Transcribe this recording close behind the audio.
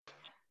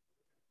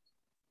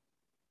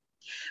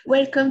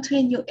Welcome to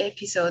a new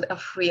episode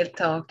of Real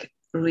Talk,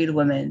 Real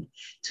Women.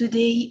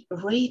 Today,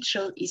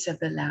 Rachel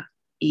Isabela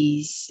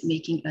is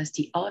making us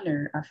the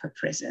honor of her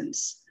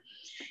presence.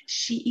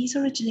 She is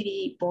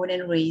originally born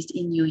and raised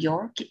in New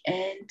York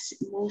and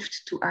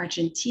moved to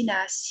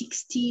Argentina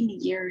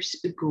 16 years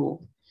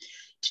ago.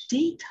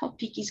 Today's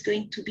topic is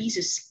going to be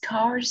the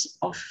scars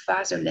of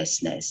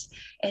fatherlessness.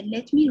 And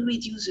let me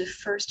read you the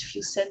first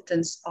few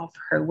sentences of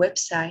her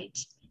website,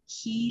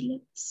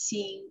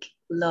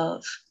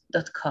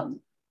 healsinglove.com.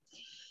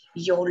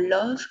 Your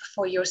love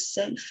for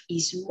yourself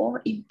is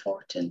more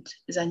important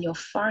than your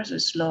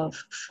father's love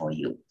for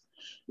you,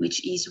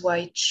 which is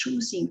why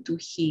choosing to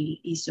heal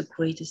is the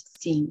greatest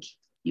thing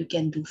you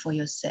can do for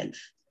yourself.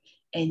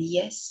 And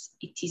yes,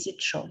 it is a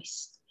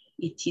choice.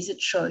 It is a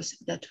choice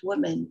that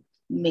women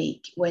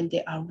make when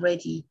they are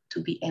ready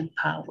to be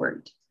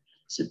empowered.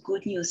 The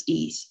good news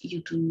is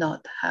you do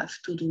not have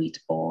to do it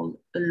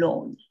all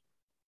alone.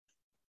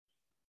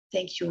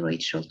 Thank you,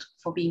 Rachel,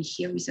 for being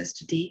here with us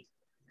today.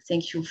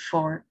 Thank you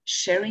for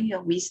sharing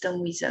your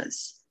wisdom with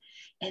us.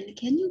 And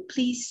can you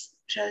please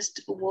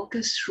just walk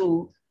us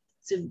through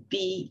the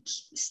big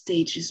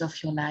stages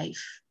of your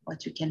life,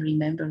 what you can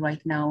remember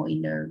right now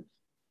in a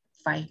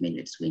 5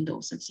 minutes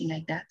window, something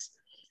like that,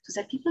 so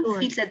that people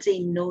feel that they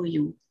know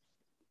you.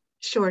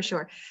 Sure.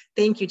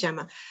 Thank you,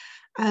 Gemma.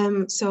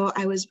 So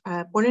I was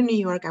born in New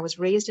York. I was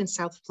raised in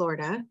South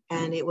Florida,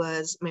 and it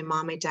was my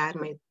mom, my dad,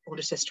 my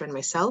older sister, and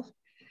myself.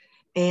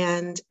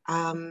 And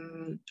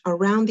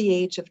around the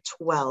age of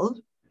 12,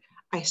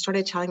 I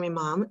started telling my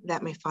mom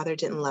that my father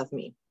didn't love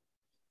me.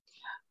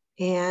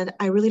 And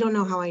I really don't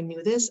know how I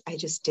knew this. I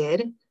just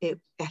did. I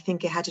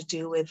think it had to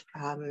do with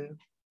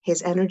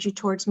his energy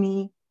towards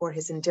me, or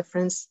his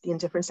indifference, the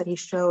indifference that he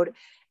showed.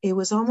 It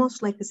was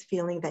almost like this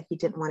feeling that he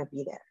didn't want to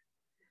be there.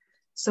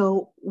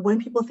 So when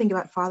people think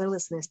about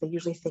fatherlessness, they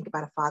usually think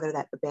about a father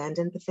that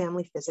abandoned the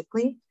family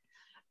physically.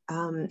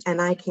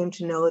 And I came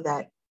to know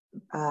that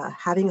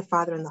having a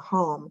father in the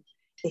home,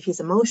 if he's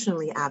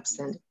emotionally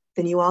absent,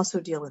 then you also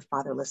deal with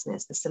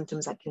fatherlessness, the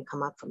symptoms that can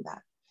come up from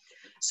that.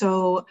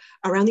 So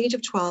around the age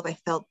of 12, I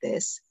felt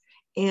this.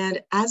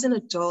 And as an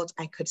adult,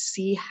 I could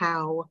see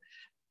how,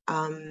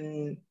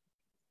 I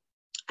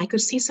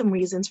could see some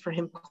reasons for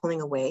him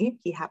pulling away.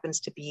 He happens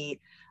to be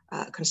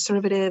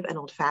conservative and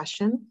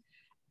old-fashioned.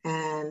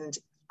 And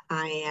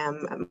I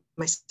am,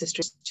 my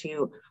sisters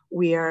too,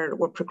 we're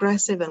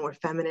progressive and we're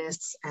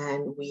feminists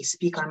and we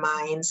speak our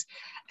minds.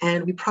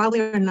 And we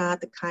probably are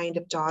not the kind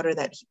of daughters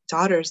that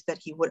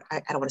he would,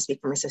 I don't want to speak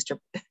for my sister.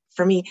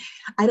 For me,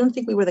 I don't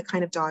think we were the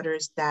kind of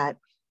daughters that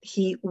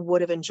he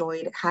would have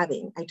enjoyed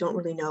having. I don't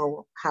really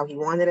know how he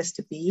wanted us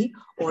to be,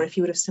 or if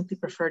he would have simply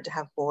preferred to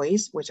have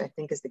boys, which I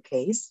think is the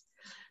case.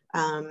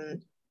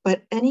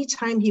 But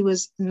anytime he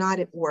was not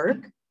at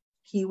work,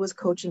 he was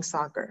coaching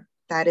soccer.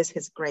 That is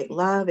his great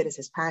love. It is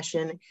his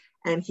passion.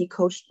 And he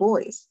coached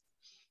boys.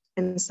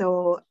 And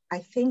so I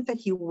think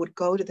that he would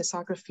go to the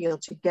soccer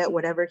field to get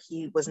whatever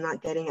he was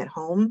not getting at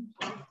home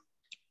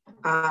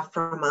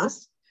from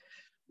us.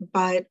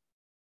 But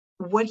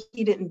what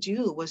he didn't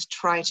do was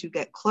try to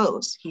get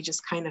close. He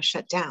just kind of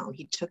shut down.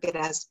 He took it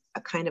as a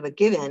kind of a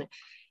given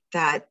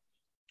that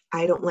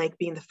I don't like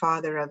being the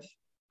father of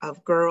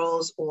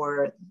girls,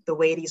 or the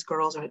way these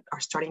girls are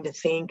starting to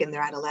think in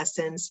their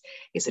adolescence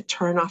is a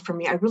turnoff for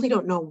me. I really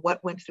don't know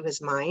what went through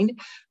his mind,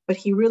 but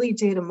he really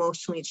did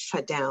emotionally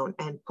shut down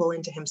and pull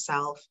into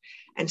himself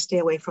and stay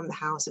away from the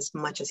house as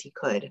much as he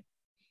could.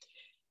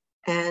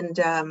 And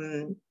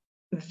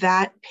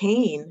that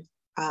pain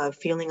of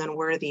feeling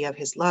unworthy of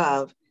his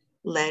love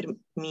led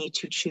me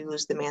to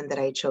choose the man that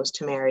I chose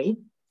to marry.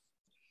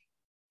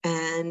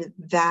 And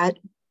that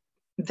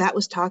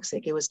was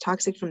toxic. It was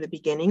toxic from the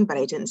beginning, but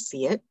I didn't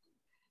see it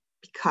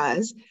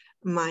because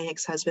my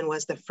ex-husband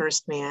was the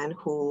first man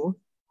who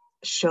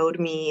showed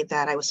me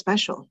that I was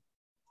special.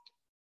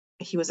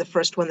 He was the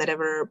first one that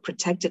ever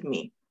protected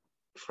me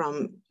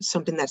from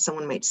something that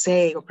someone might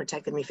say, or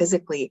protected me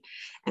physically.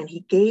 And he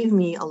gave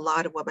me a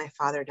lot of what my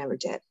father never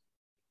did.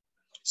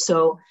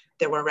 So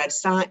there were red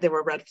flags,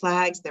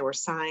 there were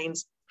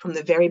signs from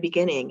the very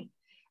beginning,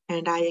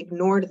 and I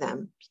ignored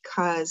them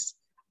because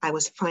I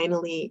was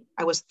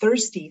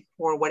thirsty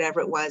for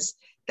whatever it was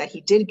that he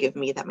did give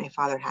me that my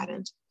father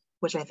hadn't,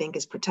 which I think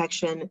is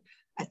protection,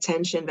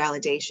 attention,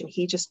 validation.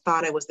 He just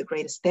thought I was the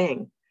greatest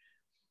thing.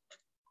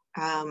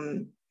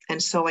 And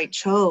so I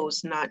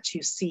chose not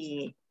to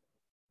see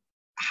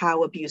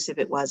how abusive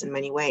it was in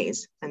many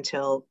ways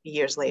until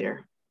years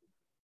later.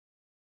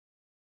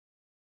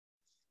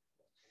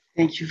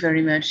 Thank you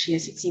very much.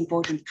 Yes, it's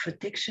important.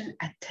 Protection,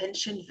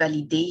 attention,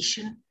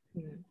 validation.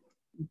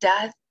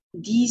 That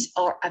these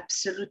are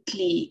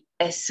absolutely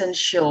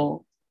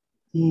essential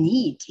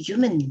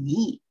human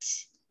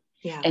needs.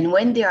 Yeah. And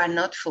when they are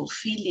not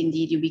fulfilled,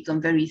 indeed, you become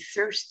very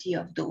thirsty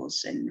of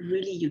those. And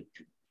really,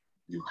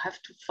 you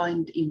have to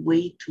find a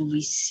way to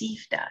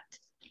receive that.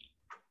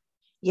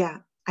 Yeah.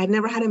 I'd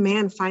never had a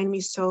man find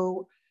me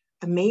so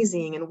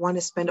amazing and want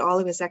to spend all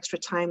of his extra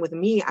time with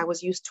me. I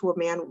was used to a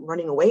man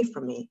running away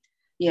from me.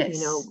 Yes.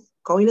 You know,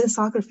 going to the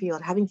soccer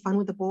field, having fun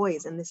with the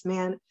boys. And this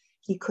man,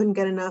 he couldn't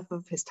get enough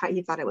of his time.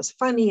 He thought it was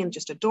funny and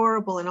just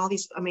adorable and all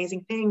these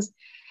amazing things.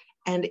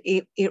 And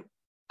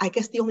I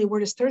guess the only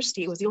word is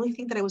thirsty. It was the only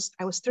thing that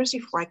I was thirsty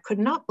for. I could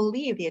not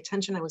believe the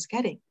attention I was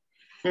getting.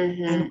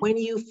 Mm-hmm. And when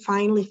you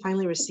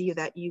finally receive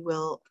that, you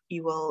will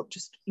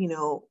just,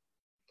 you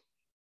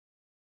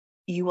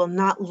will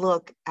not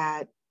look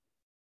at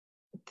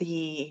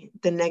the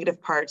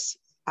negative parts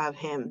of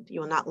him.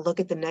 You will not look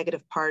at the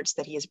negative parts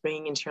that he is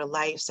bringing into your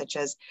life, such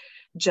as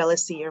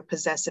jealousy or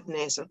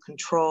possessiveness or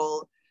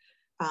control.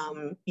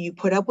 You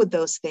put up with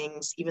those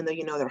things, even though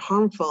you know they're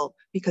harmful,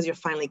 because you're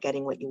finally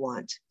getting what you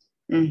want.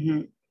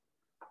 Mm-hmm.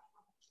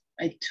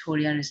 I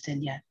totally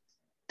understand. Yeah,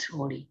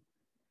 totally.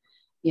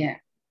 Yeah.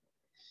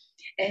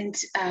 And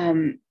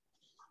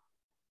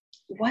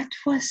what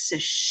was the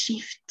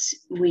shift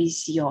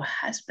with your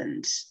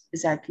husband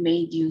that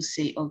made you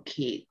say,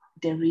 okay,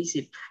 there is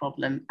a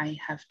problem. I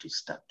have to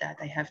stop that.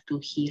 I have to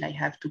heal. I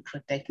have to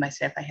protect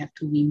myself. I have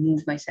to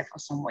remove myself from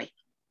some way.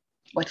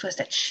 What was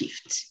that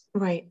shift?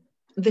 Right.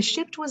 The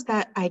shift was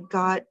that I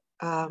got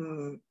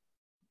gallstones.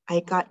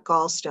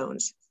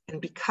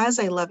 And because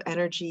I love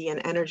energy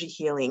and energy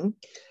healing,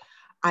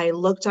 I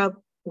looked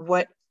up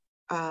what,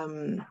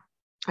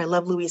 I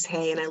love Louise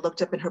Hay, and I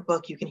looked up in her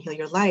book, You Can Heal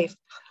Your Life,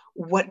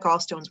 what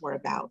gallstones were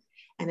about.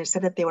 And it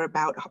said that they were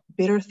about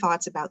bitter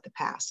thoughts about the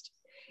past.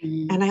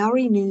 Mm-hmm. And I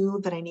already knew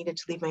that I needed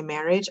to leave my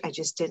marriage. I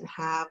just didn't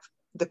have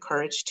the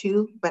courage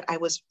to, but I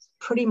was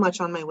pretty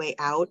much on my way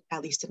out,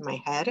 at least in my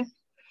head.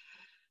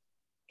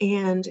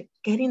 And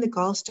getting the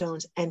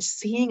gallstones and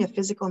seeing a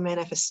physical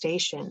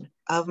manifestation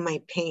of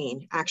my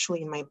pain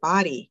actually in my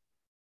body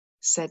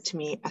said to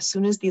me, as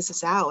soon as this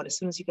is out, as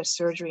soon as you get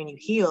surgery and you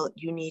heal,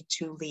 you need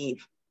to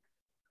leave.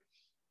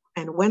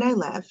 And when I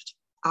left,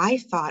 I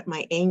thought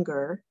my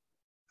anger,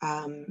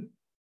 I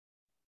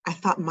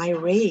thought my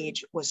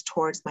rage was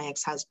towards my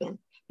ex-husband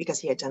because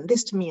he had done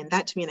this to me and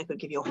that to me. And I could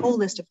give you a whole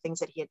list of things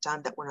that he had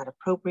done that were not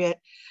appropriate,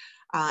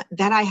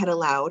 that I had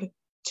allowed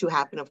to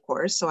happen, of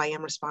course. So I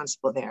am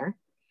responsible there.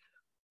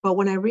 But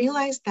when I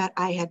realized that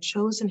I had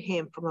chosen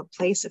him from a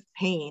place of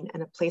pain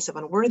and a place of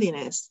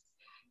unworthiness,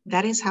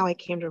 that is how I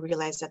came to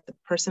realize that the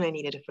person I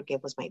needed to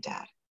forgive was my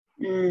dad.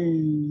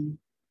 Mm.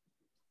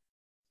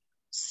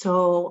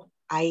 So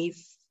I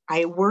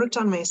worked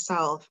on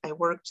myself. I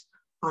worked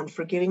on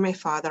forgiving my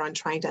father, on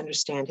trying to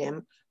understand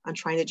him, on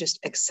trying to just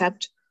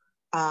accept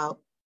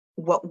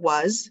what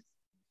was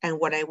and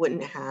what I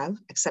wouldn't have,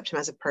 accept him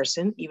as a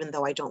person, even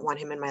though I don't want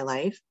him in my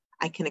life.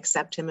 I can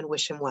accept him and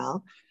wish him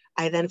well.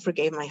 I then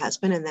forgave my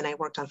husband, and then I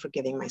worked on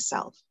forgiving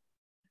myself.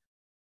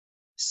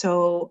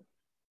 So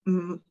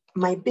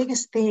my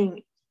biggest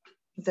thing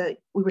that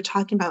we were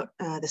talking about,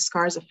 the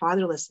scars of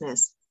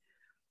fatherlessness,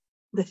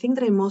 the thing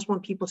that I most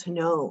want people to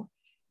know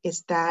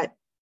is that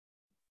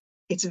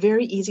it's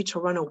very easy to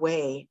run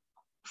away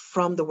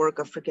from the work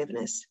of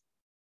forgiveness.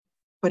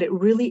 But it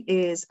really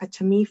is,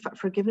 to me,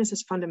 forgiveness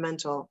is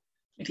fundamental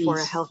for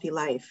a healthy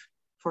life,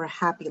 for a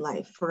happy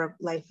life, for a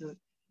life of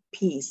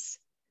peace,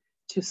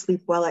 to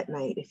sleep well at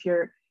night.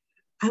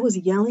 I was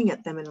yelling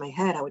at them in my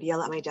head. I would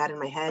yell at my dad in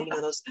my head,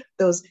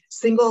 those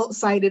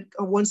single-sided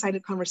or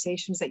one-sided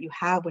conversations that you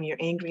have when you're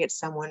angry at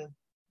someone,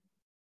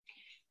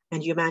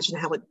 and you imagine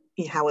how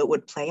it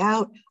would play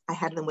out. I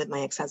had them with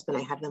my ex-husband.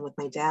 I had them with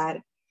my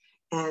dad,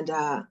 and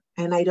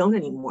I don't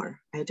anymore.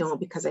 I don't,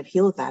 because I've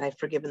healed that. I've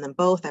forgiven them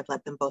both. I've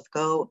let them both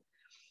go,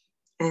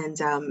 and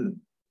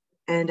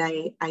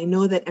I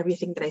know that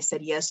everything that I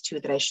said yes to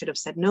that I should have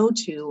said no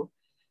to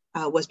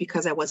was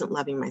because I wasn't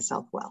loving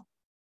myself well.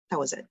 That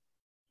was it.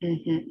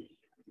 Mm-hmm.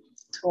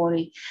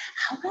 Totally.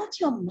 How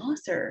about your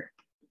mother?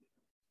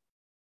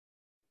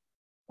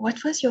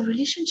 What was your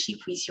relationship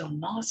with your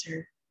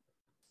mother?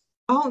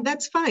 Oh,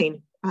 that's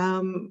fine.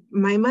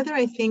 My mother,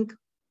 I think,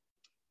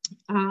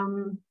 I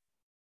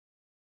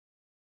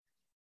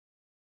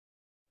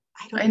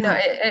don't know.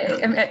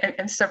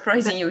 I'm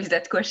surprising you with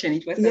that question.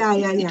 It was not,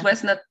 it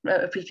was not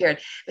prepared.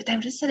 But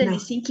I'm just suddenly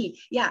thinking,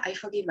 I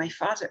forgive my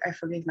father, I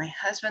forgive my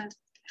husband,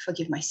 I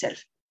forgive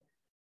myself.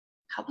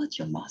 How about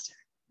your mother?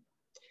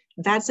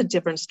 That's a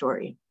different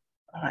story.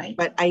 All right.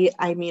 But I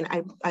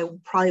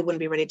probably wouldn't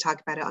be ready to talk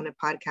about it on a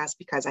podcast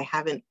because I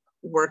haven't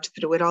worked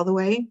through it all the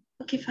way.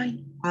 Okay,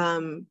 fine.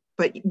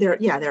 But there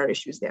are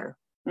issues there.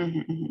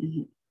 Mm-hmm,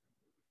 mm-hmm.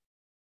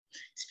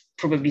 It's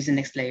probably the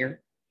next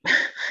layer.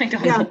 I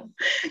don't know.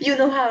 You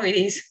know how it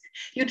is.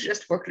 You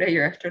just work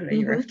layer after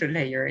layer after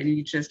layer, and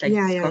you just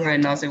discover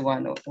another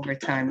one over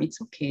time.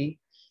 It's okay.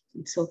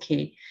 It's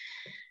okay.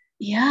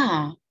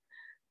 Yeah.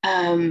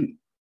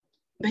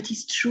 But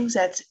it's true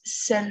that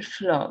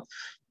self-love,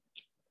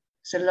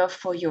 the love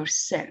for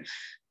yourself,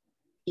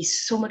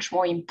 is so much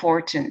more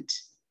important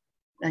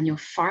than your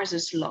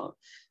father's love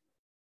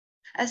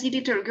as a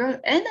little girl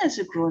and as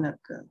a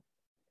grown-up girl.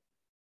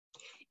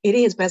 It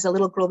is, but as a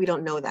little girl, we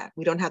don't know that.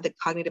 We don't have the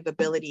cognitive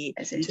ability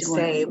to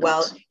say,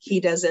 well, he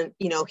doesn't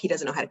know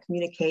how to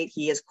communicate.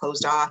 He is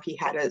closed off. He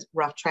had a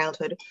rough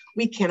childhood.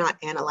 We cannot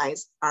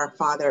analyze our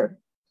father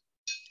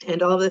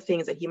and all the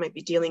things that he might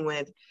be dealing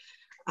with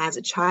as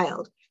a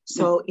child.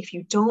 So if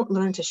you don't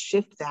learn to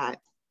shift that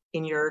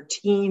in your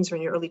teens or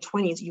in your early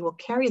 20s, you will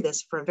carry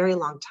this for a very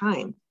long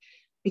time,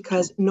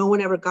 because no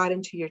one ever got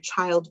into your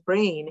child's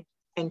brain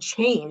and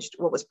changed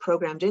what was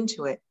programmed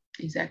into it.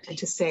 Exactly.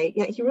 To say,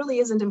 yeah, he really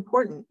isn't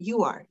important.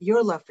 You are.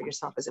 Your love for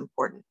yourself is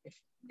important.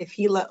 If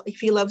he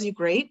loves you,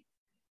 great.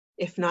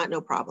 If not,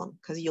 no problem,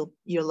 because you'll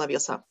love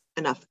yourself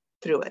enough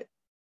through it.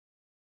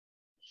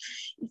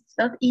 It's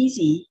not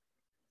easy,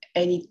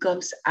 and it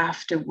comes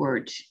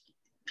afterward,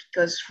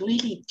 because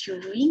really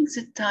during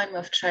the time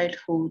of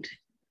childhood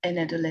and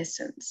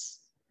adolescence,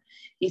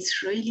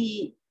 it's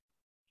really,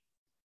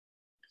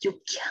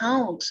 you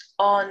count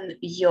on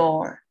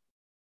your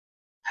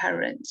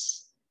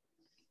parents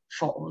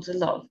for all the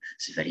love,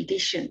 the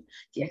validation,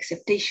 the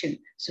acceptation,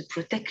 the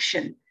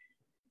protection,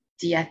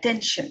 the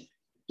attention.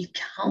 You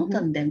count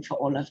on them for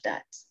all of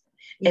that.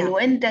 Yeah. And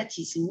when that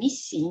is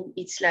missing,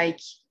 it's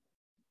like,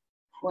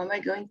 who am I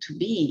going to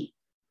be?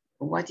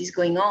 What is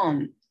going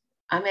on?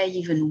 Am I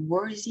even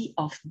worthy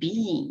of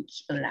being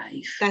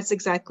alive? That's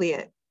exactly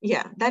it.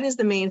 Yeah, that is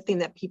the main thing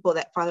that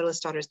fatherless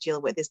daughters deal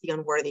with, is the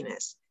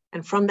unworthiness.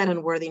 And from that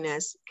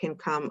unworthiness can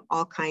come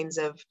all kinds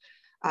of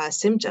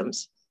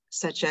symptoms,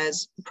 such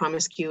as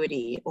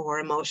promiscuity or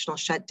emotional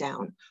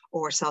shutdown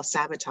or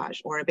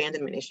self-sabotage or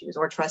abandonment issues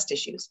or trust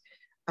issues.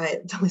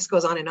 The list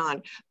goes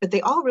on, but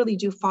they all really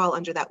do fall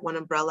under that one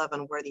umbrella of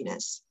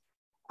unworthiness.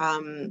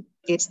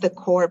 It's the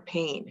core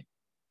pain,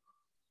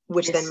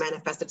 which then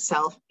manifests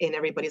itself in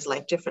everybody's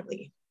life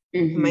differently.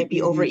 It might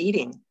be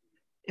overeating.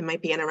 It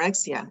might be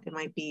anorexia. It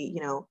might be,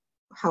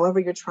 however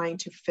you're trying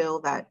to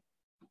fill that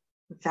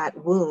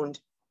wound,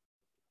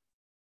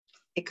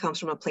 it comes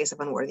from a place of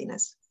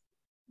unworthiness.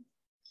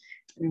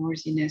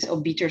 Unworthiness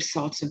or bitter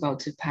thoughts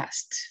about the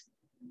past.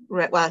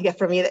 Right. Well, yeah,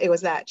 for me, it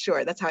was that.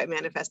 Sure. That's how it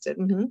manifested.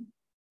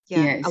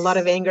 Yeah. Yes. A lot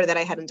of anger that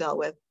I hadn't dealt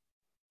with.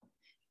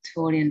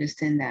 Totally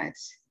understand that.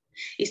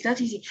 It's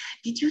not easy.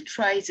 Did you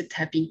try the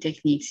tapping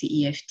technique,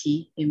 the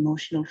EFT,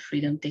 emotional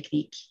freedom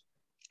technique?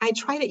 I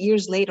tried it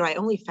years later. I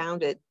only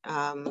found it.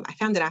 I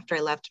found it after I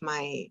left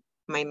my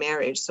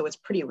marriage. So it's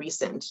pretty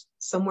recent.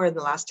 Somewhere in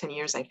the last 10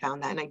 years, I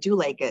found that, and I do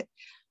like it,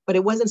 but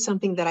it wasn't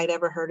something that I'd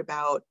ever heard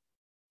about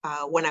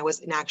when I was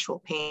in actual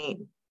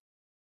pain.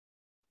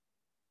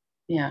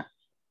 Yeah.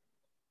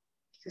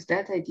 Because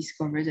that I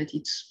discovered that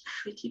it's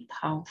pretty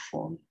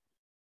powerful.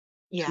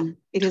 Yeah,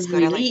 it is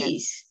good. I like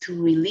it. To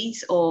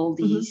release all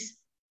these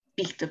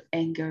built up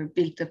anger,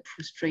 built up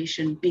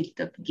frustration, built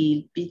up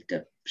guilt, built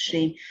up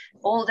shame,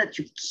 all that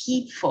you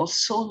keep for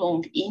so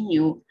long in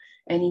you.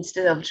 And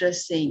instead of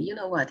just saying, you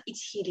know what,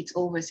 it's here, it's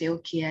over, say,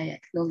 okay, I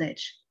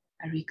acknowledge,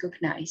 I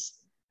recognize,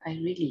 I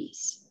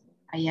release,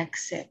 I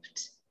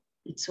accept.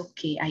 It's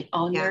okay. I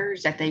honor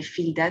that I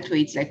feel that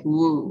way. It's like,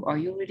 whoa, are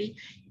you really?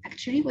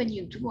 Actually, when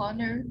you do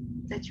honor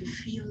that, you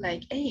feel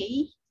like,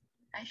 hey,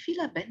 I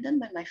feel abandoned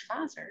by my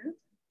father.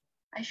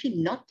 I feel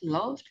not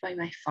loved by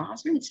my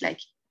father. It's like,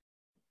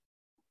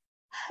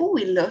 who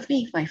will love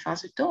me if my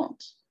father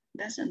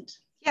doesn't?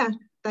 Yeah,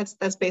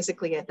 that's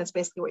basically it. That's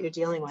basically what you're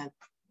dealing with.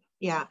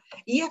 Yeah.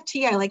 EFT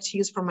I like to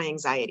use for my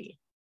anxiety.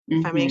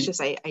 If I'm anxious,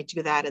 I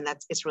do that, and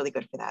it's really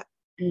good for that.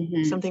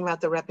 Something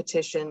about the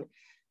repetition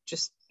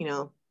just,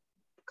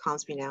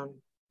 calms me down.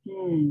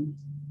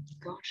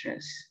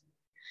 Gorgeous.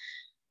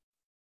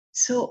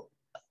 So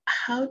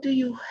how do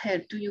you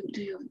help?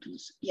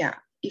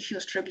 If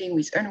you're struggling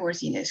with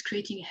unworthiness,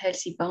 creating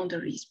healthy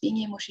boundaries, being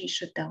emotionally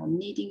shut down,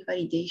 needing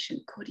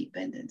validation,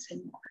 codependence,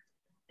 and more,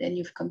 then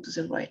you've come to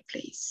the right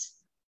place.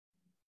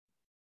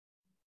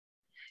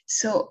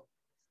 So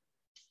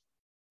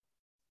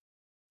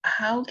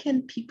how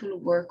can people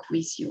work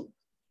with you?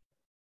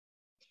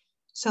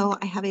 So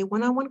I have a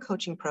one-on-one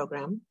coaching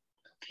program.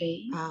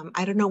 Okay.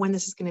 I don't know when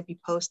this is going to be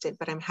posted,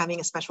 but I'm having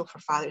a special for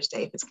Father's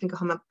Day. If it's going to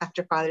come up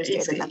after Father's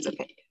Day, then that's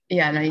okay.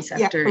 Yeah, nice.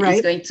 After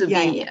right? It's going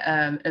to be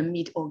a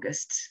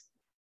mid-August.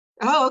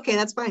 Oh, okay,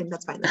 that's fine.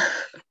 That's fine.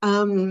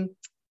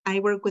 I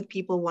work with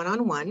people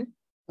one-on-one.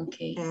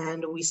 Okay.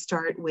 And we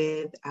start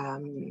with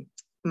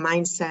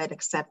mindset,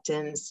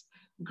 acceptance,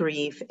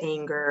 grief,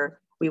 anger.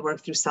 We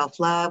work through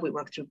self-love. We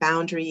work through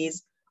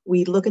boundaries.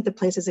 We look at the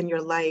places in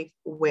your life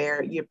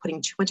where you're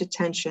putting too much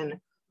attention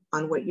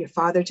on what your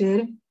father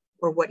did,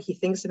 or what he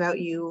thinks about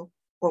you,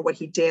 or what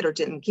he did or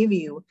didn't give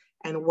you,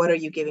 and what are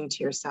you giving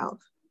to yourself?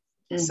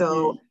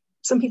 So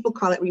some people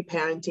call it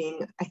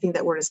reparenting. I think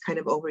that word is kind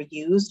of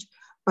overused,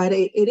 but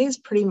it is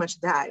pretty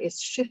much that.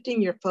 It's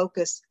shifting your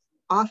focus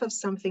off of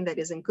something that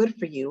isn't good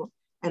for you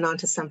and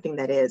onto something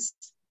that is.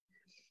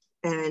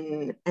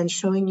 And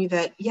showing you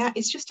that,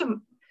 it's just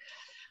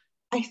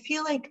I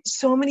feel like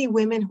so many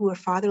women who are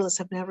fatherless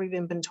have never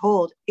even been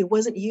told, it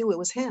wasn't you, it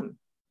was him.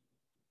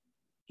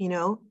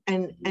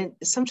 And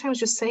sometimes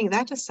just saying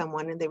that to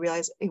someone and they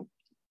realize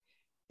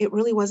it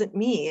really wasn't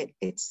me.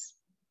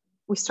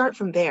 We start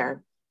from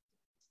there.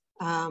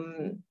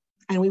 And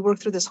we work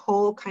through this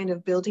whole kind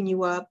of building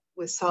you up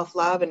with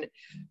self-love and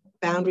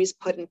boundaries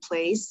put in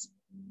place,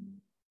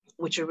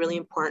 which are really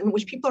important,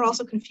 which people are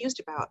also confused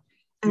about.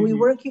 And we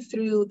work you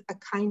through a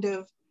kind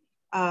of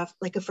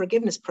like a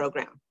forgiveness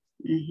program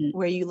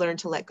where you learn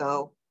to let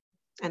go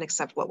and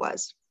accept what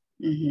was.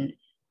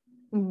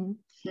 Mm-hmm.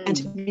 Mm-hmm. And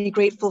to be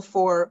grateful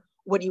for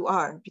what you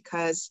are,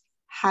 because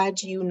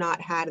had you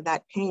not had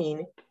that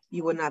pain,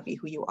 you would not be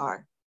who you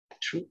are.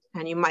 True.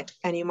 And you might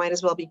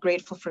as well be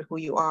grateful for who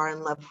you are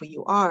and love who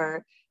you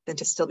are than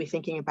to still be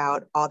thinking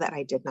about all that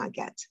I did not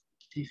get.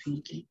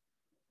 Definitely.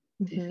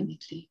 Mm-hmm.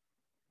 Definitely.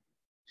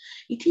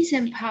 It is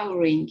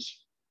empowering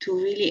to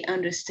really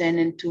understand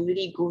and to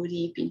really go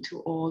deep into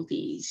all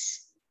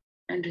these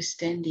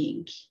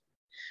understanding.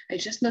 I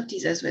just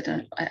noticed as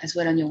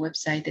well on your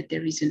website that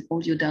there is an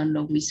audio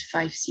download with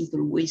 5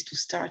 simple ways to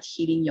start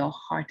healing your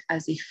heart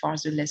as a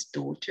fatherless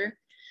daughter.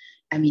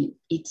 I mean,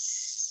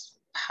 it's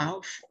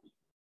powerful.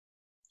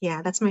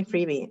 Yeah, that's my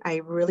freebie. I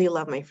really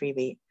love my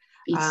freebie.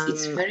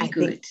 It's very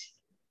good.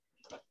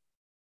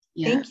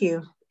 Yeah.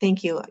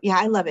 Thank you. Yeah,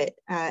 I love it.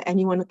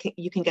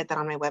 You can get that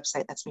on my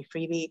website. That's my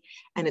freebie.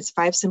 And it's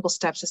 5 simple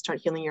steps to start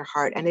healing your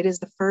heart. And it is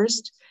the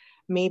first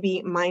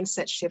maybe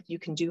mindset shift you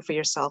can do for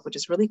yourself, which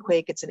is really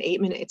quick. It's an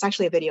 8-minute, it's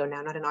actually a video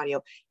now, not an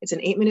audio. It's an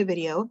 8-minute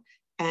video.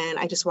 And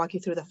I just walk you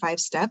through the 5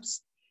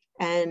 steps.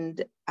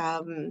 And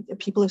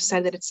people have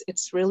said that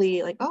it's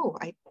really like, oh,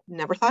 I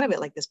never thought of it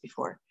like this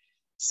before.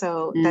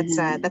 So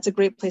that's a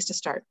great place to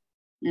start.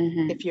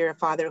 If you're a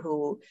father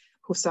who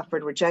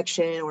suffered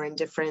rejection or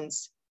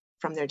indifference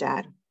from their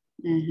dad.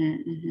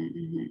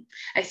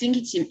 I think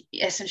it's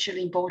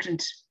essentially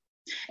important.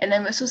 And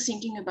I'm also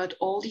thinking about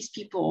all these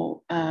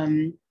people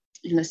in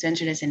Los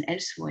Angeles and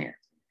elsewhere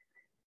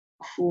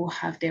who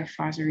have their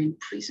father in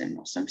prison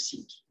or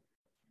something.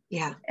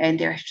 Yeah. And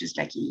they're just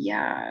like,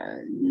 yeah,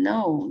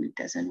 no, it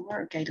doesn't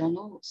work. I don't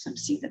know,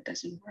 something that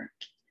doesn't work.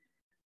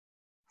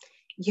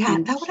 Yeah,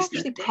 and that would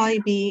actually probably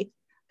be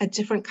a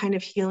different kind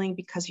of healing,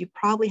 because you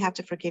probably have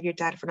to forgive your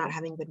dad for not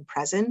having been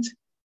present.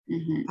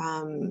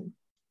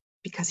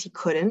 Because he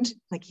couldn't,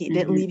 like he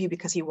didn't leave you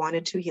because he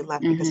wanted to, he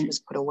left because he was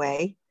put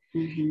away.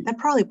 That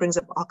probably brings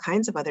up all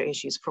kinds of other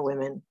issues for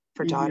women,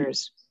 for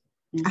daughters.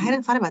 I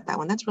hadn't thought about that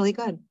one. That's really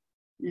good.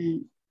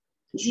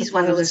 This is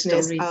one of the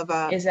stories.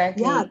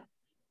 Exactly. Yeah.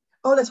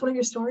 Oh, that's one of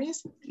your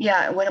stories?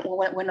 Yeah,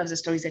 one of the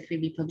stories that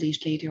will be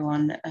published later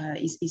on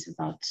is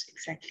about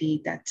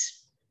exactly that.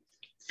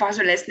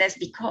 Fatherlessness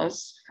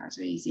because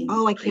father is in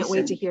I can't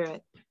wait to hear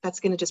it. That's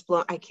going to just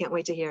blow. I can't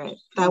wait to hear it.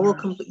 That will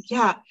complete.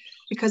 Yeah,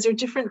 because there are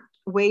different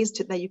ways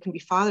that you can be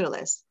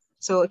fatherless.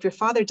 So if your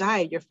father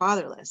died, you're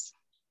fatherless.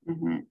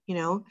 You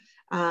know,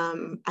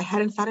 I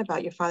hadn't thought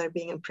about your father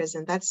being in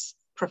prison. That's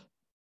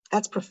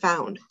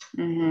profound.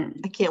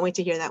 I can't wait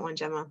to hear that one,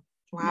 Gemma.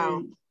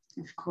 Wow.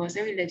 Of course,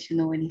 I will let you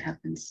know when it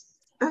happens.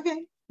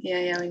 Okay.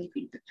 Yeah, when it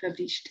will be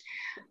published.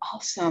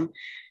 Awesome.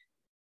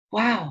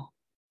 Wow.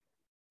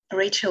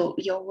 Rachel,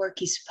 your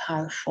work is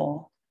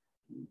powerful.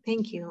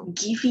 Thank you.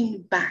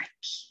 Giving back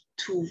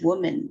to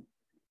women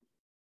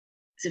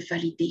the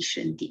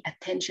validation, the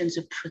attention,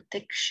 the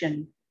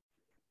protection,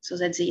 so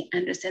that they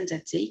understand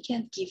that they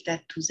can give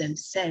that to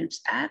themselves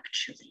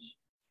actually.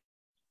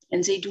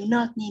 And they do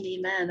not need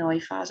a man or a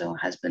father or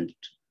husband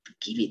to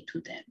give it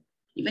to them.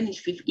 Even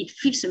if it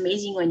feels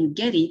amazing when you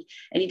get it,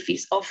 and it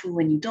feels awful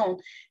when you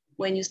don't,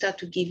 when you start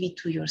to give it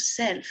to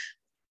yourself,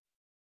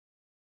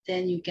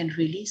 then you can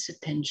release the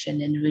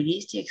tension and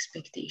release the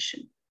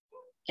expectation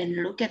and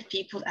look at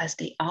people as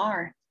they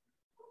are,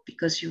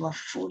 because you are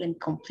full and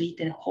complete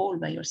and whole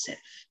by yourself.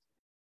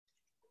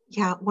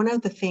 Yeah, one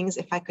of the things,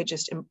 if I could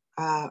just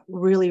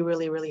really,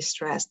 really, really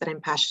stress that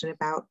I'm passionate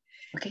about,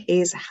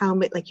 is how,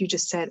 like you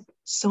just said,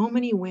 so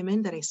many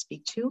women that I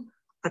speak to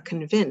are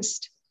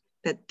convinced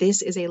that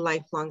this is a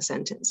lifelong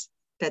sentence,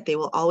 that they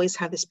will always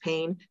have this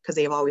pain because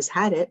they have always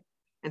had it.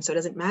 And so it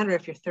doesn't matter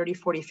if you're 30,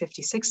 40,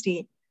 50,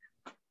 60.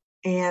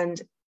 And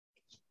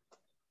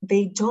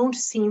they don't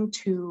seem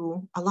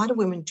to, a lot of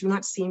women do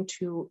not seem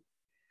to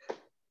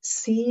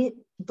see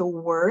the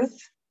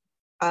worth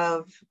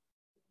of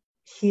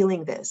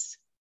healing this,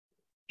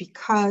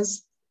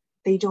 because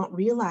they don't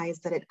realize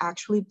that it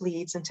actually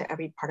bleeds into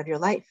every part of your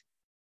life.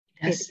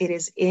 Yes. It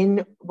is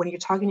in, when you're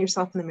talking to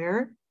yourself in the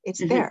mirror,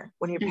 it's there.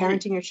 When you're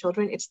parenting your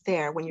children, it's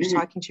there. When you're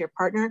talking to your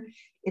partner,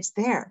 it's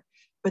there.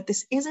 But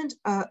this isn't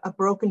a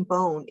broken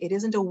bone. It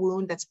isn't a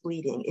wound that's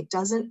bleeding. It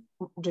doesn't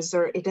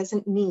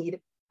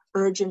need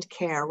urgent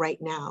care right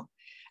now.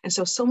 And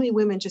so many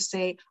women just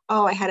say,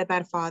 oh, I had a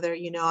bad father,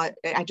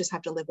 I just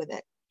have to live with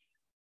it.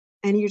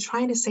 And you're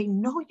trying to say,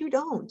 no, you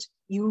don't.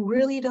 You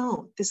really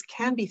don't. This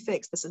can be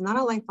fixed. This is not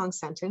a lifelong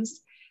sentence,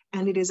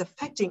 and it is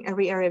affecting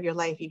every area of your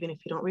life, even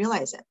if you don't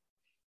realize it.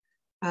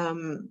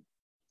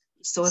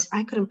 So if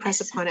I could impress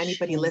upon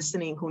anybody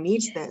listening who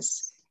needs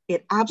this,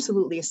 it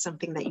absolutely is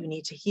something that you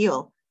need to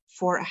heal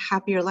for a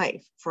happier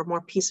life, for a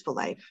more peaceful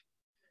life.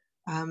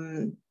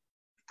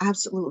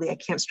 Absolutely, I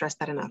can't stress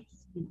that enough.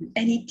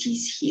 And it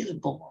is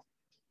healable.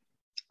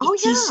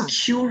 It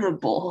is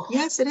curable.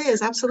 Yes, it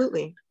is,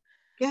 absolutely.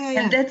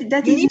 Yeah. And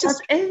that is not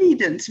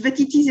evident, but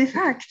it is a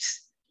fact.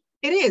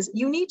 It is.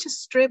 You need to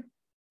strip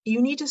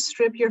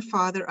your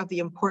father of the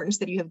importance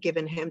that you have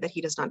given him that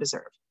he does not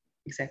deserve.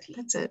 Exactly.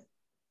 That's it.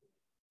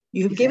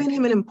 You have given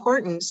him an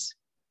importance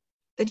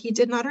that he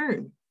did not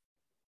earn.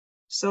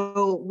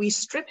 So we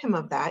strip him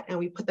of that and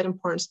we put that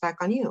importance back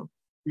on you.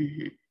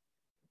 Mm-hmm.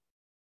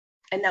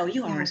 And now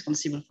you are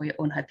responsible for your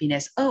own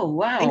happiness. Oh,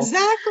 wow.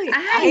 Exactly.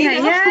 I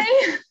know.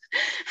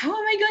 How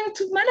am I going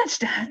to manage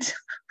that?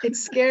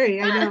 It's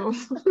scary, I know.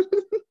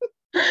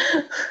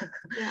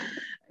 Yeah.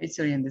 I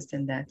totally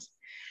understand that.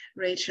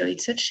 Rachel,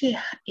 it's such a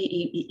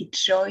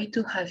joy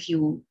to have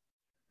you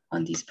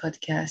on this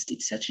podcast.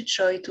 It's such a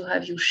joy to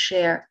have you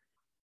share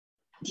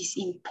this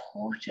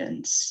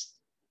importance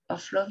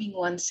of loving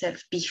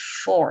oneself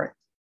before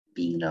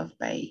being loved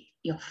by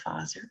your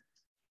father.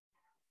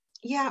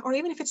 Yeah, or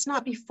even if it's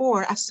not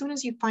before, as soon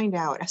as you find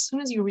out, as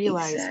soon as you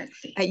realize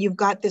that you've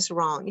got this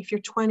wrong, if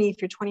you're 20,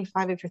 if you're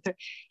 25, if you're 30,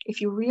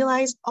 if you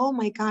realize, oh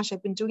my gosh,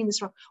 I've been doing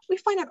this wrong. We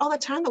find out all the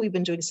time that we've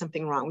been doing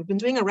something wrong. We've been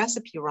doing a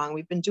recipe wrong.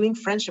 We've been doing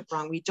friendship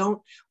wrong. We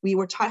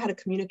were taught how to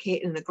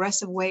communicate in an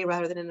aggressive way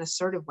rather than an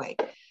assertive way.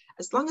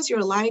 As long as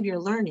you're alive, you're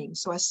learning.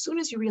 So as soon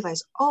as you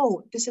realize,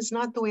 oh, this is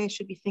not the way I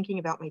should be thinking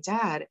about my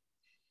dad,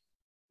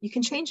 you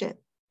can change it.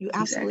 You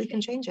absolutely can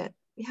change it.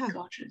 Yeah.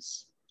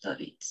 Gorgeous. Love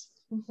it.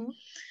 Mm-hmm.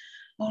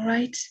 All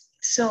right.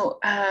 So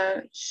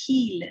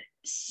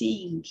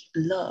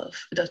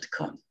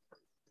healsinglove.com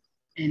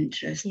and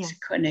just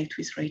connect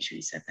with Rachel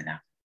Isabela.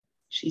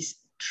 She's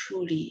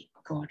truly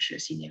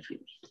gorgeous in every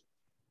way.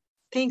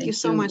 Thank you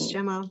so much,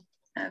 Gemma.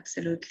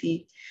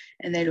 Absolutely.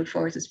 And I look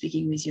forward to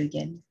speaking with you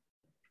again.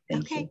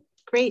 Thank you.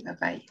 Great.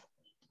 Bye-bye.